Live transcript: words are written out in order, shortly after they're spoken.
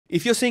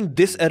If you're seeing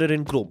this error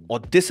in Chrome or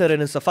this error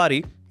in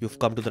Safari, you've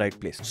come to the right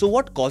place. So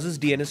what causes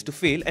DNS to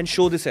fail and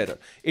show this error?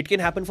 It can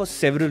happen for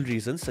several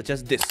reasons, such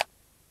as this.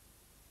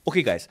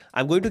 Okay guys,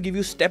 I'm going to give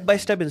you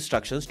step-by-step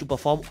instructions to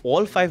perform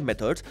all 5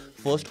 methods,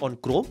 first on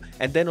Chrome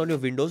and then on your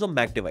Windows or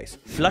Mac device.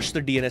 Flush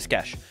the DNS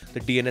cache. The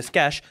DNS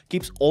cache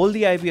keeps all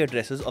the IP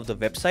addresses of the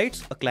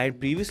websites a client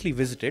previously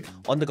visited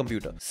on the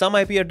computer. Some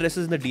IP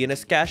addresses in the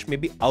DNS cache may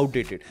be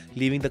outdated,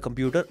 leaving the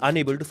computer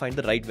unable to find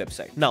the right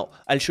website. Now,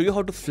 I'll show you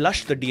how to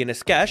flush the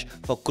DNS cache.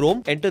 For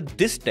Chrome, enter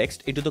this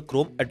text into the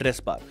Chrome address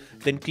bar.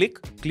 Then click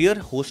Clear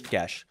Host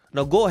Cache.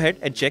 Now go ahead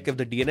and check if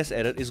the DNS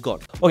error is gone.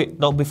 Okay,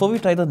 now before we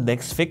try the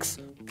next fix,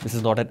 this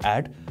is not an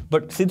ad,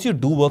 but since you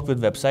do work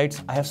with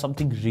websites, I have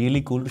something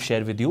really cool to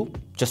share with you.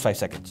 Just 5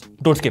 seconds.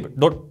 Don't skip it.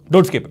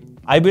 Don't skip it.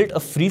 I built a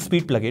free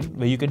speed plugin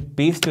where you can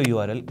paste your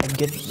URL and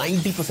get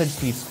 90%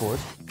 speed scores,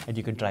 and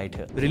you can try it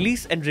here.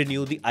 Release and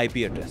renew the IP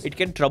address. It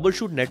can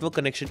troubleshoot network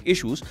connection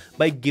issues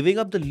by giving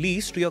up the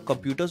lease to your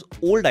computer's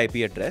old IP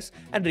address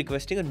and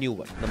requesting a new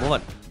one. Number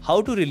 1.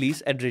 How to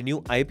release and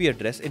renew IP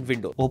address in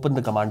Windows. Open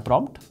the command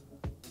prompt,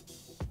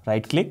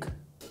 right click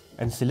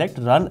and select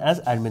Run as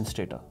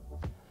Administrator.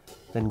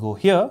 Then go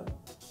here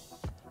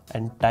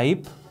and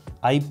type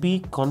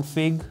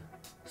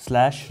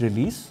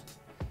ipconfig/release.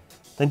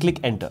 Then click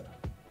enter.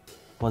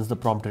 Once the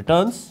prompt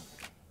returns,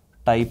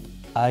 type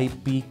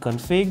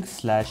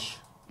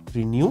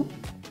ipconfig/renew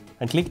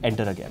and click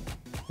enter again.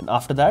 And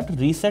after that,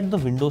 reset the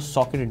Windows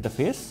socket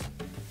interface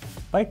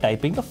by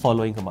typing the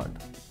following command.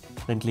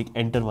 Then click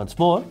enter once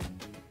more.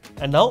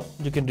 And now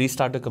you can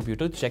restart the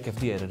computer to check if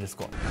the error is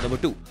gone. Number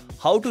 2.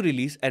 How to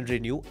release and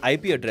renew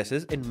IP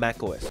addresses in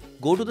macOS.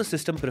 Go to the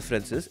system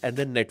preferences and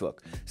then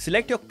network.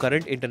 Select your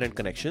current internet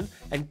connection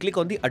and click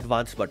on the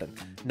advanced button.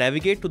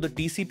 Navigate to the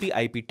TCP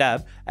IP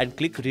tab and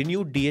click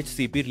renew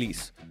DHCP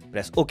release.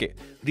 Press OK.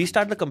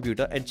 Restart the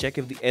computer and check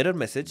if the error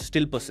message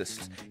still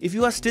persists. If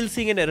you are still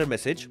seeing an error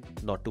message,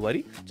 not to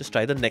worry, just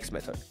try the next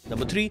method.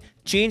 Number 3.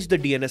 Change the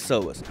DNS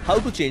servers. How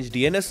to change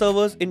DNS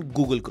servers in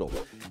Google Chrome.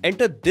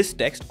 Enter this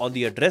text on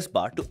the address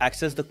bar to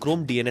access the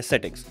Chrome DNS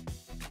settings.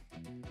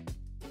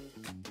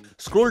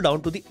 Scroll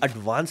down to the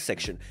advanced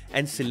section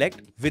and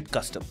select with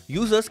custom.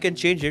 Users can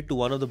change it to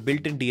one of the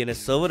built-in DNS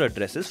server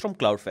addresses from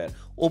Cloudflare,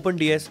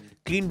 OpenDS,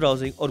 Clean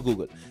Browsing or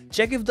Google.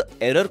 Check if the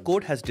error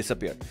code has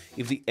disappeared.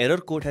 If the error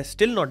code has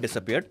still not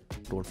disappeared,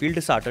 don't feel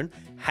disheartened.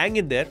 Hang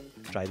in there.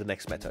 Try the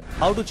next method.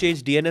 How to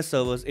change DNS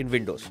servers in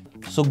Windows.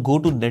 So go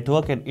to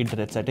Network and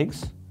Internet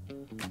Settings,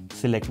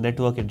 select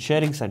Network and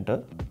Sharing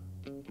Center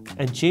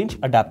and change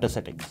Adapter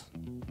Settings.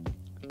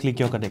 Click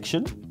your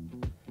connection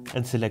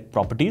and select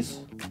Properties.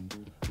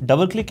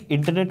 Double-click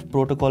Internet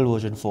Protocol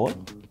version 4.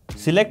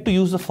 Select to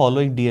use the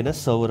following DNS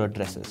server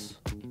addresses.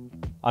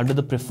 Under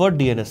the preferred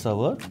DNS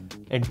server,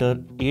 enter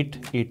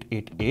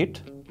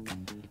 8888.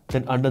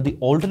 Then under the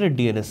alternate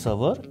DNS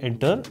server,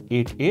 enter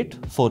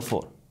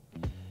 8844.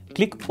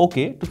 Click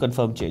OK to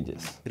confirm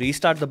changes.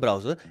 Restart the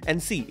browser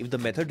and see if the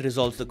method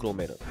resolves the Chrome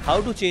error.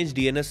 How to change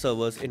DNS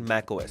servers in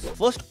macOS.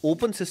 First,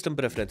 open System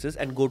Preferences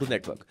and go to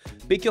Network.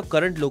 Pick your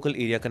current local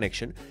area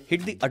connection,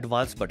 hit the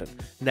Advanced button,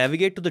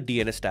 navigate to the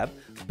DNS tab,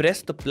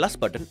 press the plus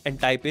button and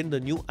type in the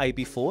new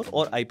IP4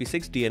 or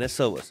IP6 DNS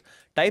servers.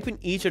 Type in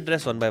each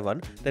address one by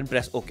one, then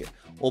press OK.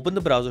 Open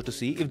the browser to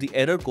see if the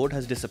error code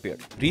has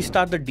disappeared.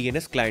 Restart the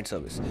DNS client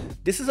service.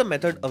 This is a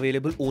method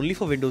available only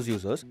for Windows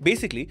users.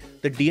 Basically,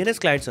 the DNS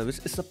client service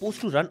is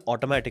supposed to run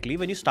automatically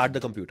when you start the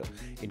computer.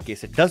 In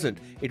case it doesn't,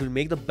 it will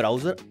make the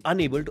browser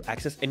unable to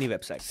access any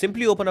website.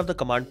 Simply open up the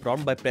command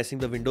prompt by pressing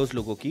the Windows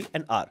logo key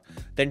and R.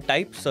 Then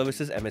type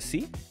services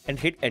MSC and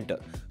hit enter.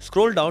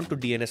 Scroll down to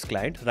DNS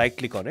client, right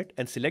click on it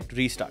and select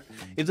restart.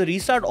 If the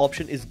restart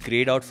option is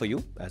grayed out for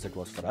you, as it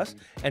was for us,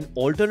 an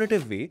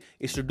alternative way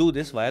is to do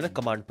this via the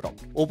command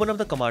prompt. Open up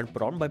the command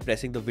prompt by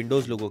pressing the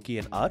Windows logo key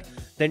and R,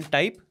 then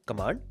type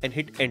command and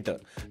hit enter.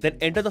 Then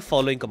enter the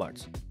following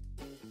commands.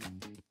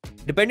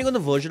 Depending on the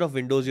version of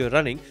Windows you're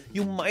running,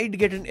 you might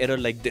get an error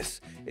like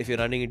this. If you're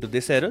running into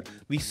this error,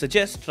 we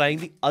suggest trying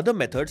the other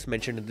methods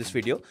mentioned in this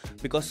video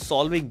because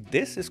solving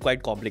this is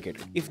quite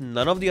complicated. If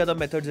none of the other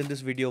methods in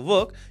this video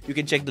work, you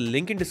can check the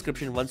link in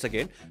description once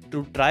again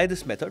to try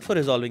this method for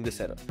resolving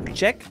this error.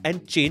 Check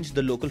and change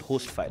the local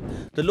host file.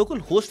 The local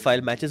host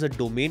file matches a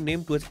domain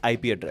name to its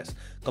IP address.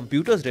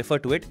 Computers refer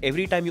to it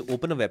every time you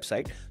open a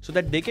website so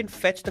that they can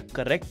fetch the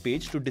correct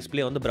page to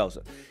display on the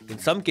browser. In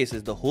some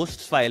cases, the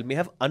host file may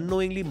have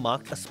unknowingly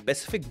marked a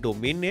specific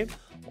domain name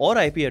or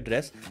IP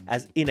address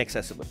as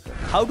inaccessible.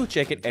 How to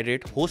check and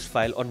edit host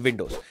file on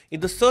Windows. In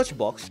the search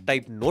box,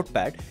 type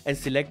Notepad and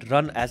select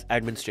Run as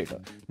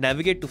Administrator.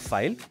 Navigate to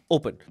File,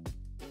 Open.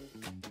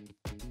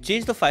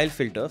 Change the file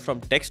filter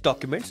from text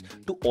documents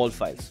to all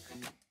files.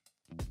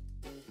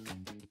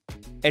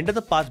 Enter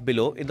the path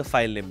below in the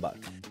file name bar.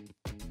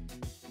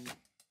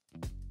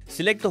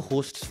 Select the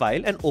host's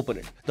file and open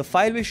it. The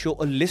file will show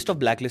a list of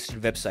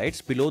blacklisted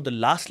websites below the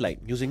last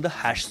line using the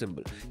hash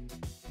symbol.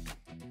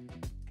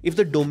 If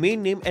the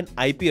domain name and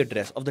IP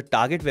address of the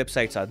target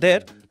websites are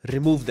there,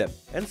 remove them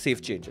and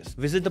save changes.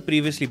 Visit the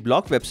previously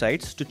blocked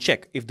websites to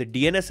check if the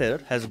DNS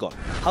error has gone.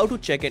 How to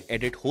check and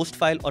edit host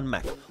file on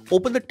Mac.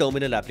 Open the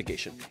terminal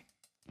application.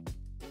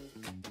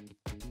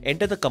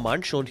 Enter the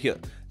command shown here,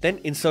 then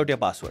insert your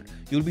password.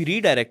 You will be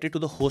redirected to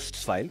the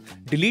hosts file.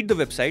 Delete the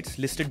websites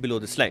listed below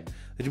this line.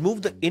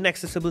 Remove the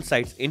inaccessible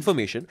sites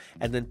information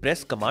and then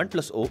press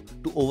Command+O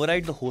to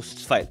override the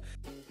hosts file.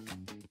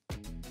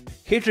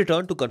 Hit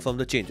return to confirm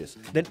the changes.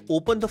 Then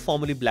open the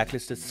formerly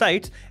blacklisted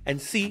sites and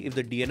see if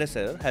the DNS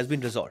error has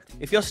been resolved.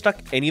 If you're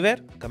stuck anywhere,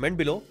 comment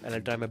below and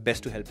I'll try my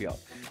best to help you out.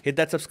 Hit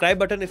that subscribe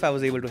button if I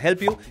was able to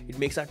help you. It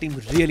makes our team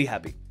really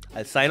happy.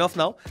 I'll sign off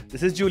now.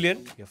 This is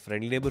Julian, your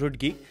friendly neighborhood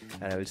geek,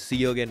 and I will see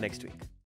you again next week.